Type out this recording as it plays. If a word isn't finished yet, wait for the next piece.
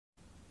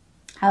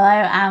Hello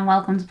and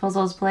welcome to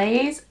Puzzles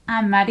Please.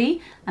 I'm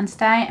Maddie and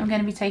today I'm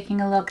going to be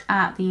taking a look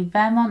at the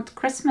Vermont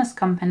Christmas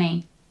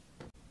Company.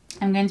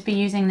 I'm going to be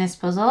using this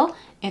puzzle.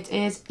 It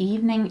is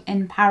Evening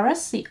in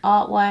Paris. The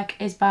artwork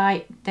is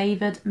by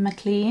David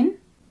McLean.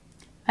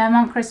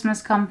 Vermont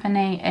Christmas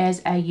Company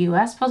is a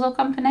US puzzle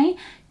company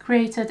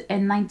created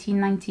in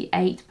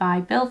 1998 by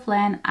Bill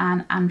Flynn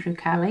and Andrew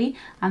Kelly,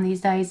 and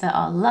these days there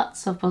are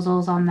lots of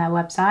puzzles on their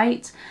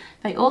website.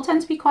 They all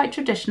tend to be quite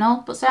traditional,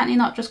 but certainly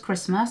not just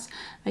Christmas.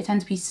 They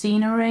tend to be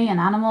scenery and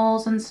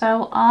animals and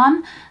so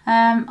on.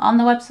 On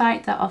the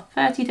website there are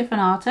 30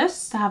 different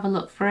artists to have a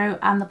look through,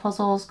 and the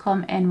puzzles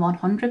come in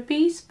 100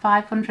 piece,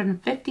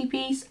 550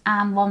 piece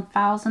and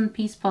 1000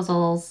 piece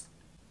puzzles.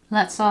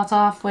 Let's start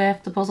off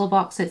with the puzzle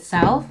box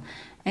itself.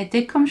 It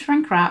did come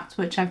shrink wrapped,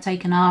 which I've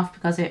taken off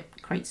because it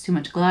creates too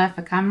much glare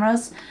for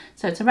cameras.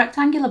 So it's a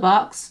rectangular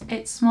box.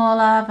 It's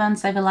smaller than,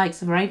 say, the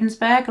likes of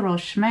Ravensburger or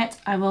Schmidt.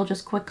 I will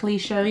just quickly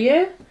show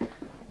you.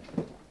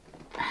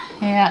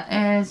 Here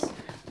is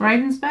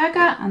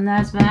Ravensburger and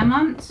there's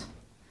Vermont.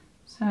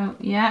 So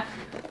yeah,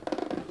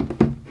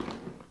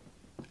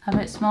 a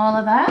bit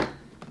smaller there.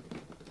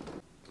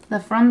 The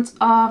front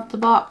of the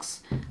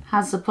box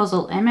has the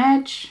puzzle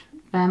image,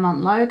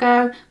 Vermont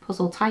logo,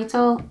 puzzle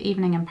title,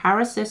 Evening in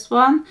Paris, this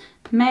one,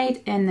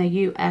 made in the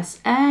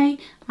USA,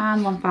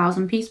 and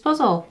 1000 piece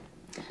puzzle.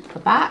 The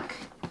back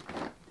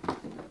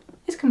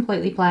is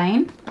completely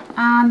plain,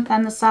 and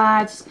then the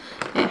sides,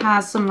 it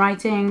has some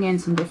writing in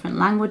some different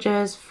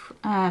languages,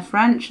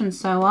 French and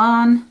so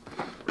on,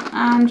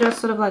 and just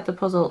sort of like the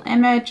puzzle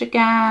image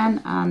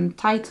again, and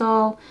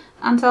title,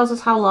 and tells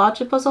us how large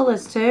the puzzle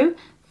is too,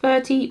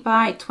 30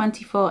 by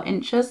 24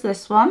 inches,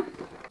 this one.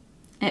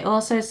 It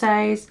also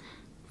says,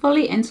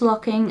 fully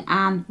interlocking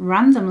and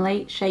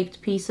randomly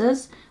shaped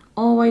pieces,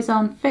 always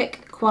on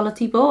thick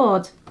quality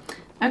board.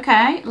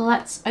 Okay,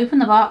 let's open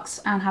the box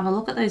and have a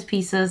look at those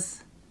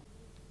pieces.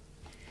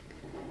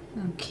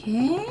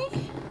 Okay,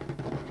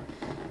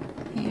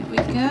 here we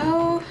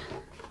go.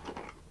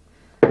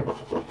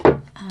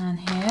 And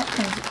here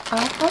is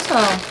our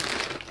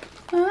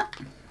puzzle.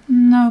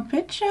 No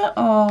picture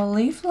or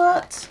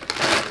leaflet,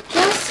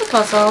 just the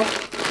puzzle.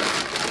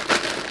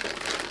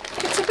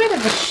 It's a bit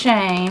of a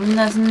shame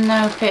there's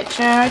no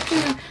picture.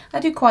 I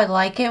do quite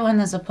like it when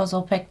there's a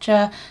puzzle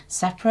picture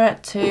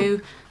separate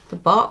to the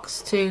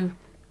box to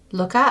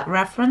look at,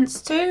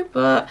 reference to,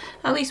 but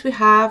at least we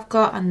have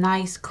got a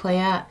nice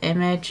clear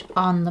image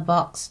on the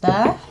box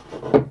there.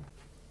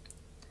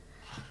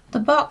 The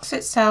box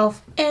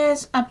itself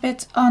is a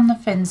bit on the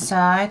thin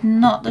side,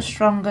 not the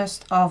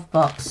strongest of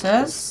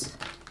boxes.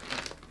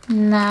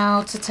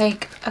 Now to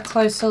take a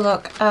closer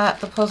look at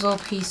the puzzle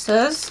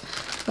pieces.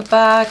 The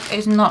bag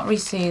is not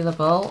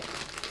resealable,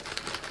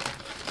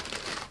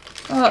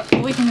 but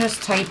we can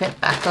just tape it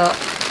back up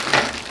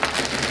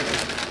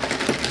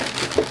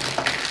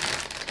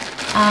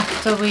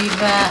after we've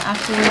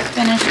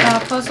finished our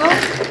puzzle.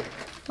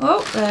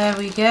 Oh, there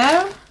we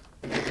go.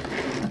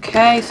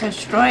 Okay, so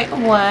straight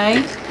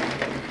away,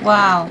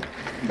 wow,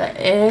 there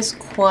is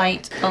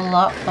quite a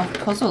lot of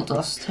puzzle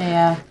dust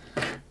here.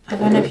 I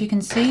don't know if you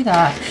can see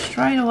that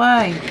straight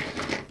away.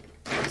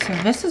 So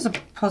this is a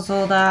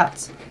puzzle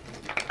that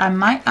I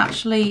might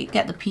actually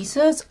get the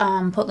pieces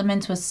and put them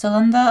into a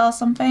cylinder or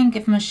something,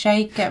 give them a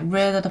shake, get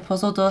rid of the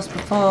puzzle dust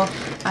before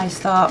I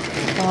start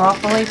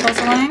properly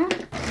puzzling.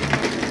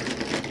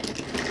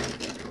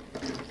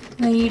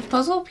 The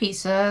puzzle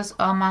pieces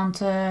are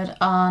mounted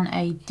on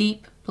a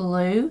deep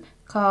blue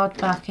card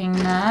backing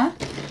there.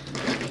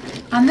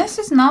 And this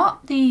is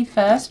not the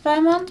first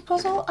Vermont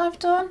puzzle I've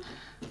done.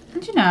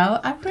 And you know,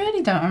 I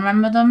really don't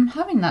remember them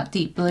having that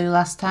deep blue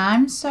last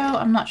time, so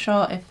I'm not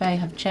sure if they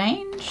have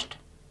changed.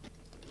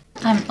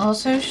 I'm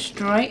also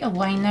straight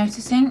away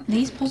noticing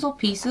these puzzle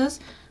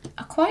pieces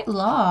are quite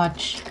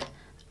large.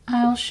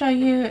 I'll show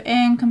you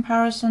in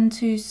comparison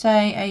to,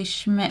 say, a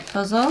Schmidt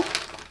puzzle.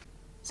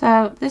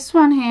 So this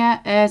one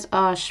here is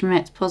our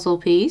Schmidt puzzle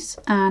piece,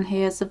 and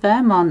here's the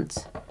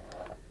Vermont.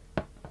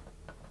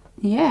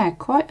 Yeah,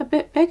 quite a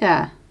bit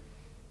bigger.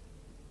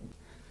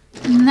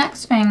 The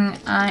next thing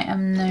I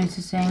am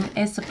noticing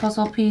is the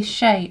puzzle piece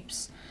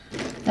shapes.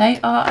 They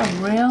are a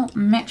real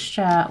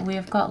mixture. We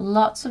have got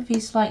lots of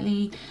these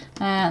slightly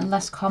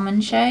less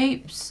common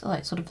shapes,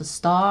 like sort of the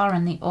star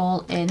and the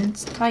all-in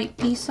type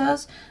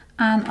pieces.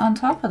 And on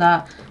top of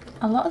that,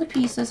 a lot of the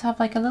pieces have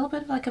like a little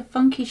bit of like a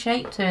funky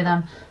shape to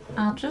them.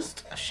 I'll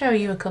just show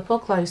you a couple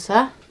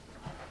closer.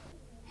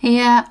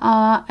 Here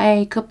are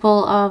a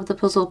couple of the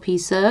puzzle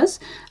pieces.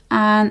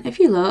 And if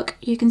you look,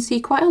 you can see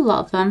quite a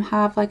lot of them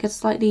have like a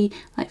slightly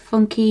like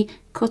funky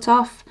cut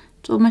off,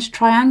 almost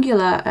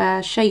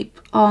triangular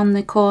shape on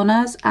the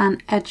corners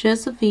and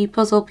edges of the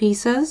puzzle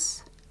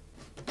pieces.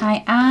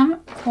 I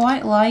am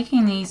quite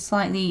liking these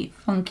slightly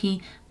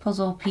funky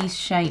puzzle piece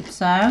shapes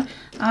though.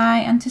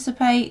 I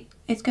anticipate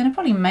it's going to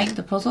probably make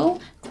the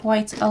puzzle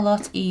quite a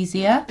lot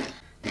easier.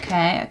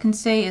 Okay, I can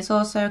see it's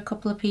also a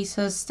couple of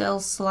pieces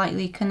still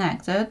slightly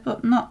connected,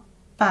 but not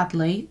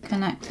badly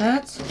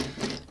connected.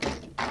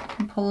 I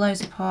can pull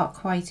those apart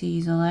quite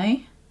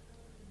easily.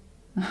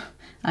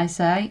 I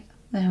say.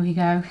 There we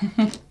go.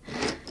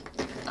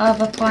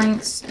 Other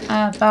points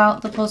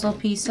about the puzzle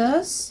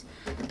pieces.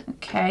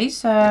 Okay,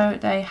 so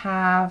they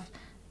have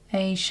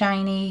a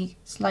shiny,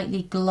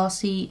 slightly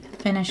glossy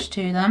finish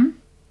to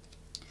them.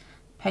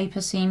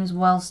 Paper seems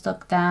well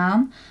stuck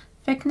down.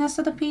 Thickness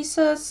of the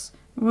pieces,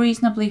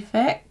 reasonably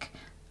thick.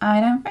 I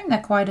don't think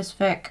they're quite as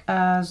thick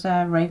as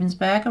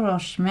Ravensburger or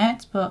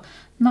Schmidt, but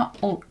not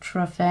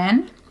ultra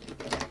thin.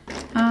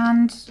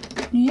 And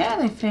yeah,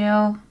 they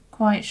feel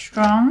quite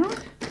strong.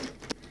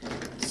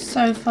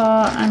 So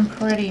far, I'm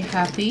pretty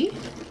happy.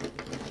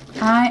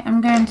 I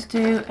am going to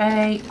do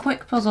a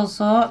quick puzzle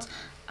sort.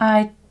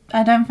 I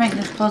don't think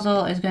this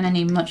puzzle is going to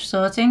need much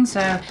sorting,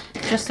 so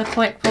just a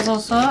quick puzzle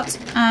sort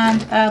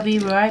and I'll be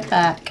right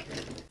back.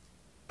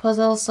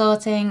 Puzzle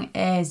sorting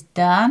is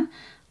done,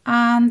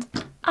 and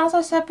as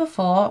I said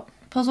before,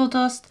 puzzle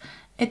dust,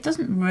 it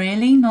doesn't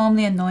really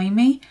normally annoy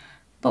me,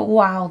 but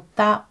wow,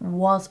 that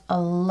was a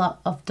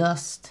lot of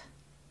dust.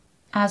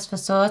 As for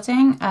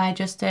sorting, I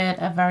just did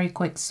a very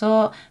quick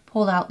sort,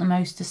 pulled out the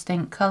most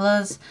distinct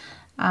colours.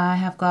 I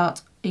have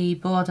got the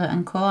border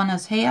and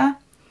corners here,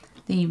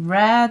 the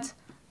red,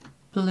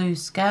 blue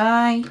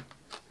sky,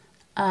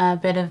 a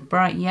bit of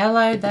bright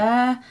yellow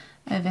there.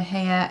 Over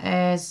here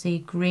is the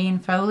green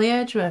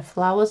foliage with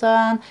flowers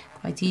on,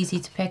 quite easy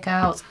to pick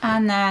out,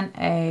 and then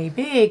a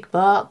big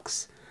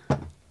box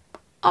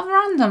of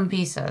random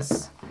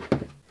pieces.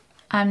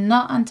 I'm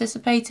not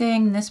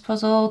anticipating this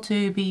puzzle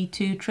to be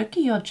too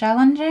tricky or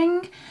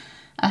challenging.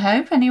 I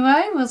hope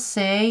anyway, we'll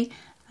see.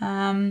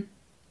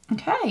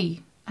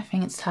 Okay, I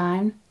think it's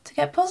time to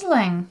get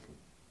puzzling.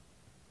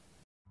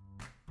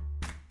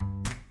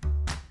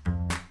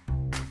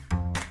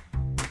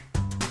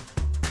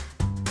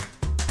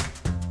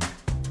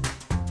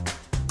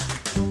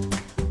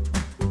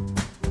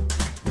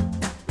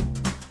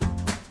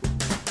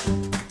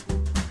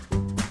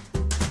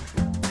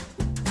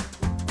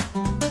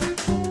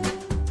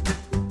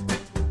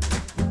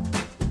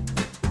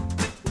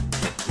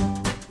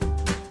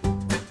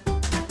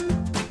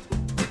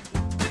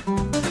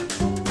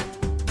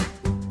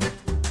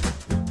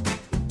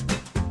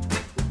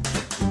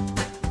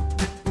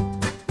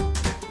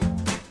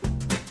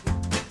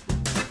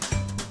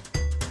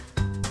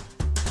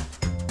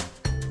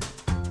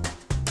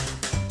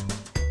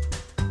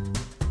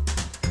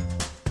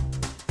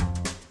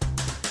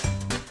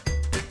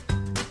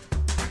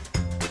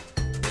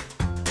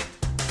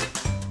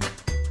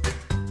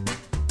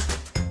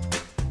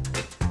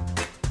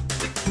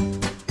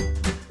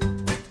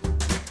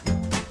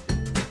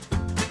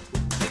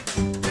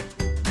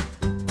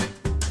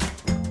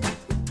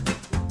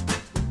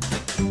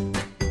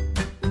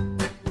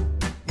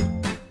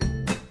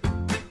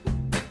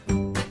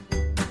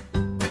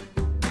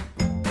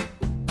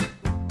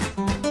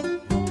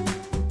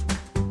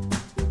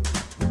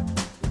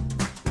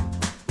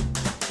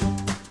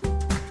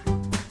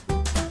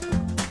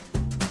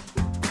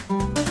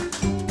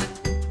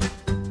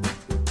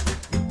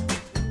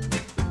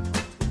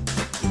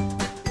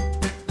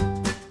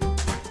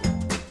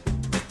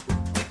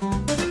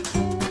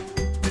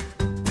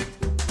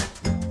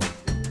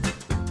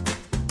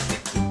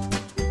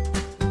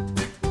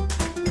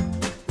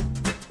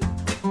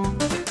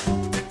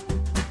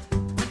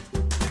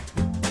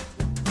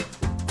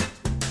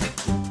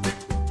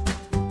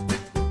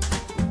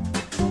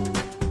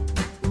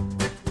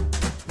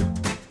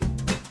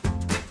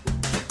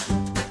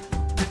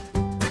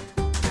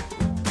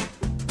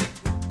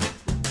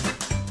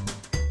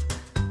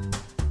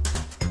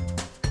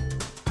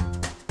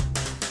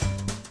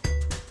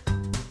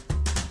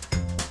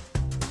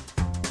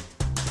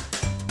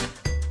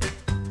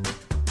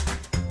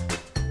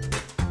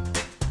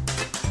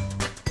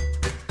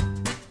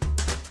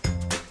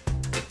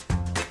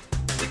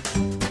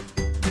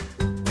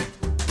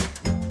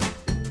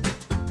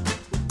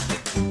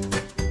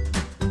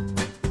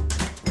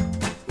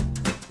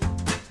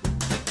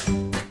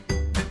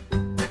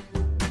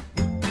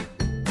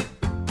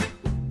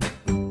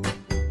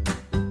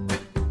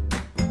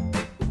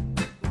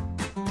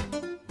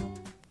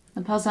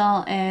 The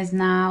puzzle is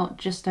now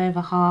just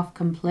over half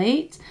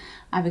complete.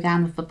 I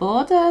began with the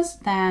borders,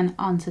 then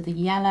onto the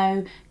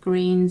yellow,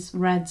 greens,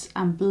 reds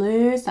and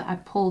blues that I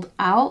pulled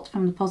out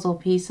from the puzzle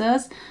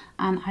pieces.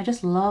 And I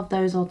just love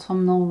those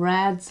autumnal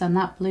reds and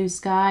that blue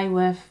sky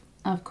with,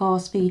 of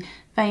course, the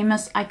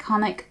famous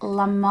iconic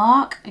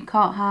landmark. You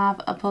can't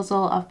have a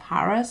puzzle of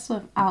Paris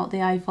without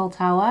the Eiffel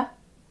Tower.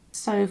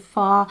 So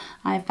far,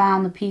 I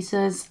found the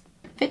pieces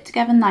fit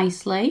together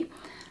nicely.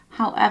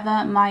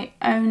 However, my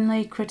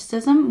only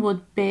criticism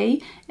would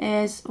be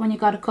is when you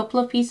got a couple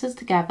of pieces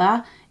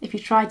together, if you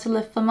try to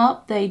lift them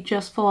up, they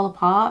just fall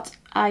apart.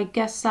 I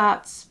guess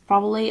that's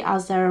probably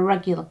as they're a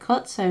regular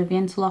cut, so the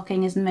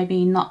interlocking is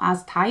maybe not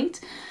as tight.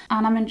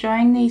 And I'm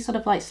enjoying the sort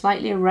of like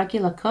slightly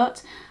irregular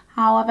cut.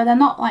 However, they're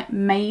not like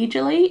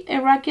majorly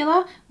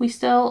irregular. We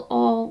still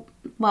all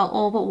well,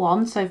 all but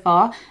one so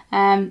far,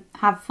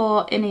 have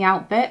 4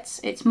 in-out bits.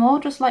 It's more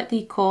just like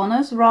the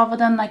corners rather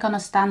than like on a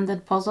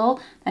standard puzzle.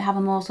 They have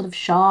a more sort of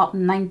sharp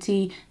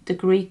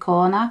 90-degree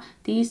corner.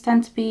 These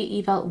tend to be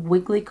either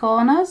wiggly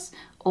corners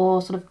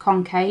or sort of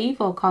concave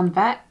or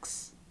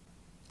convex.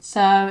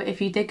 So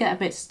if you did get a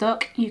bit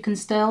stuck, you can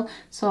still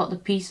sort the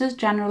pieces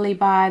generally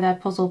by their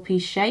puzzle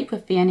piece shape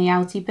with the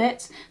in-outy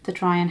bits to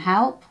try and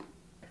help.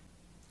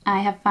 I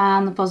have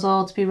found the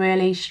puzzle to be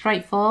really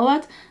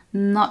straightforward,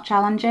 not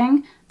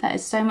challenging. There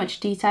is so much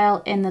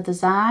detail in the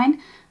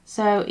design.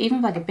 So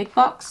even like a big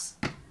box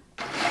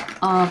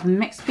of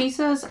mixed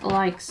pieces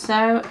like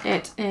so,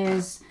 it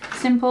is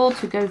simple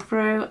to go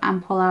through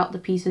and pull out the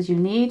pieces you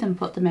need and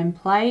put them in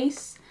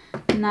place.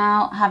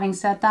 Now, having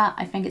said that,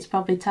 I think it's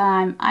probably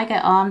time I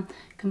get on,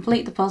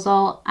 complete the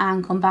puzzle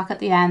and come back at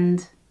the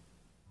end.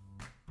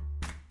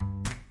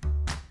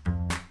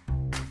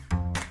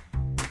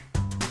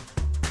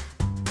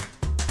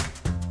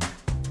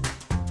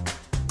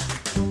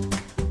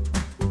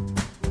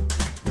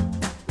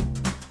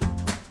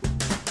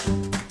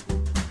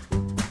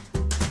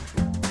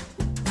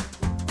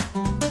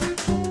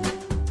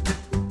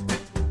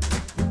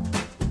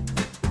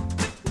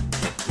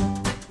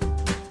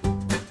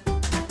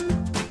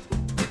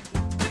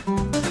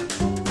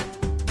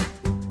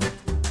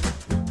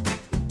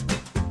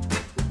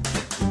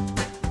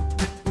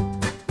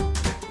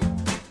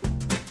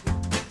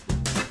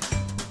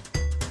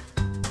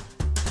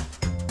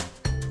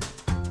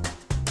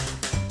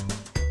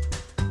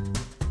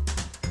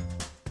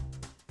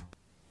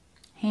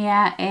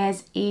 Here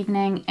is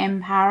Evening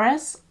in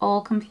Paris,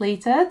 all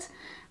completed.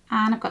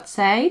 And I've got to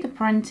say, the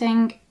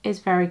printing is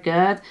very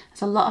good.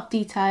 There's a lot of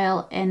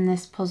detail in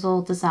this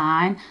puzzle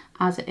design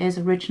as it is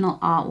original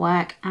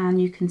artwork,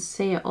 and you can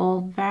see it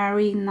all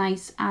very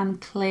nice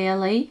and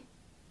clearly.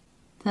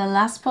 The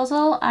last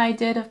puzzle I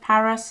did of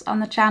Paris on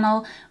the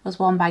channel was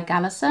one by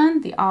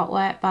Galison, the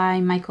artwork by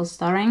Michael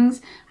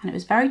Storrings, and it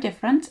was very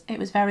different. It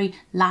was very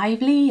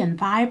lively and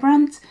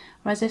vibrant,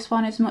 whereas this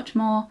one is much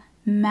more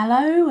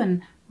mellow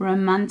and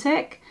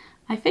romantic.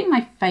 I think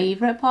my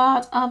favourite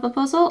part of the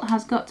puzzle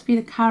has got to be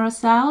the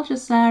carousel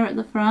just there at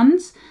the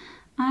front.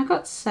 I've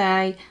got to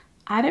say,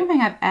 I don't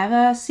think I've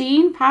ever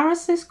seen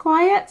Paris this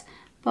quiet,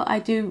 but I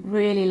do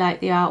really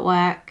like the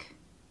artwork.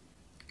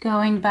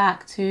 Going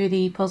back to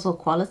the puzzle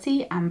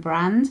quality and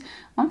brand,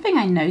 one thing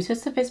I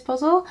noticed of this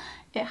puzzle,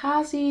 it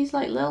has these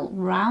like little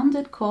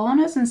rounded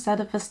corners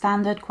instead of the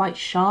standard quite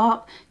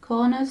sharp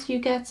corners you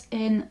get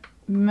in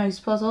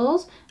most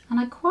puzzles, and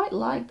I quite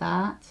like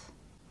that.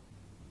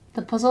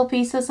 The puzzle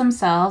pieces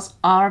themselves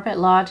are a bit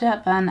larger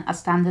than a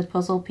standard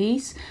puzzle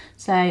piece,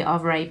 say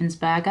of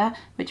Ravensburger,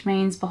 which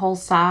means the whole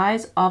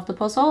size of the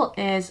puzzle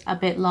is a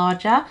bit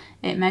larger.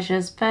 It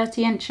measures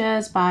 30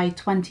 inches by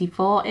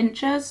 24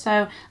 inches,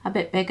 so a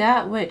bit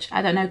bigger, which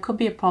I don't know, could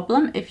be a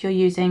problem if you're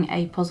using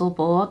a puzzle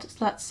board,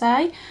 let's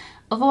say.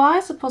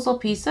 Otherwise, the puzzle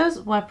pieces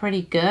were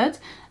pretty good.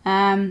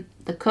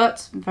 The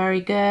cut,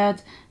 very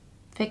good.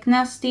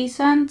 Thickness,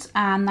 decent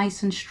and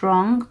nice and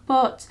strong,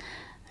 but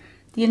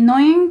the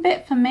annoying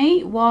bit for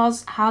me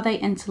was how they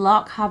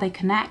interlock, how they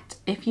connect.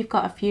 If you've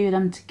got a few of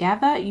them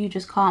together, you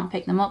just can't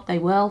pick them up. They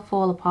will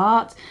fall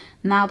apart.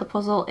 Now the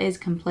puzzle is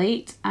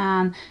complete,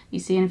 and you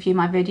see in a few of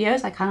my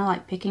videos, I kind of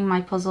like picking my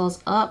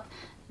puzzles up.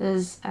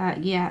 There's,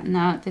 yeah,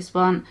 no, this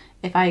one,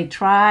 if I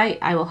try,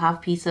 I will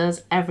have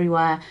pieces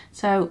everywhere.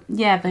 So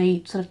yeah,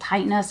 the sort of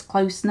tightness,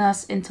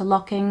 closeness,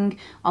 interlocking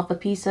of the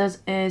pieces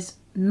is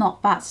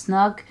not that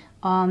snug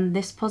on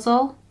this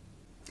puzzle.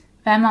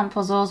 Vermont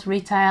puzzles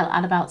retail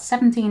at about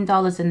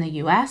 $17 in the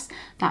US.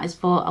 That is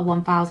for a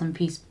 1,000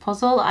 piece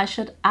puzzle, I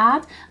should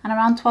add, and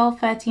around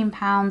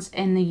 £12–13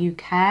 in the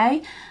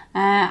UK.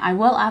 I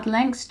will add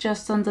links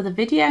just under the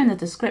video in the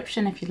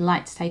description if you'd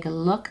like to take a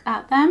look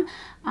at them.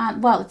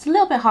 Well, it's a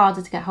little bit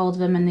harder to get hold of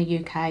them in the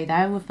UK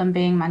though, with them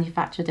being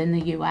manufactured in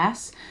the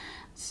US.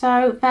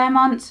 So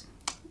Vermont,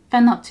 they're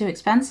not too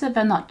expensive,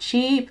 they're not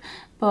cheap,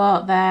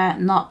 but they're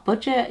not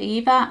budget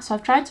either. So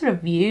I've tried to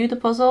review the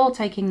puzzle,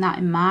 taking that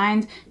in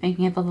mind,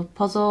 thinking of other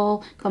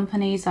puzzle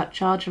companies that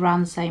charge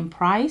around the same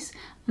price.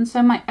 And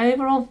so my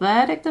overall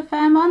verdict of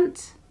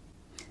Vermont,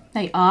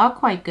 they are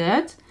quite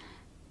good.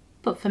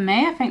 But for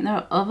me, I think there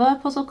are other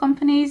puzzle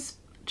companies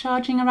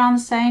charging around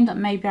the same that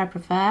maybe I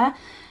prefer.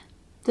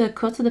 The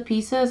cut of the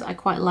pieces, I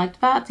quite liked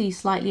that, the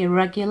slightly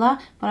irregular,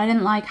 but I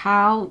didn't like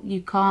how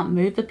you can't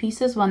move the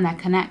pieces when they're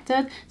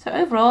connected. So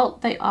overall,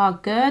 they are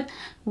good.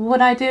 Would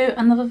I do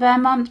another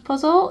Vermont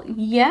puzzle?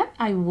 Yeah,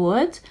 I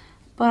would,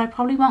 but I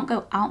probably won't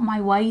go out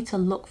my way to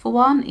look for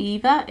one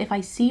either. If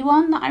I see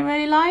one that I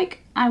really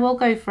like, I will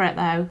go for it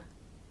though.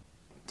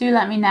 Do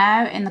let me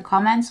know in the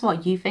comments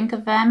what you think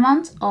of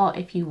Vermont, or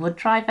if you would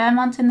try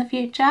Vermont in the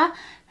future.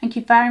 Thank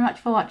you very much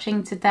for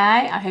watching today.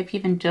 I hope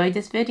you've enjoyed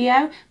this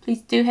video.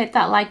 Please do hit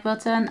that like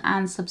button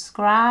and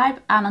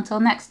subscribe. And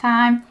until next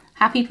time,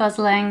 happy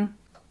puzzling.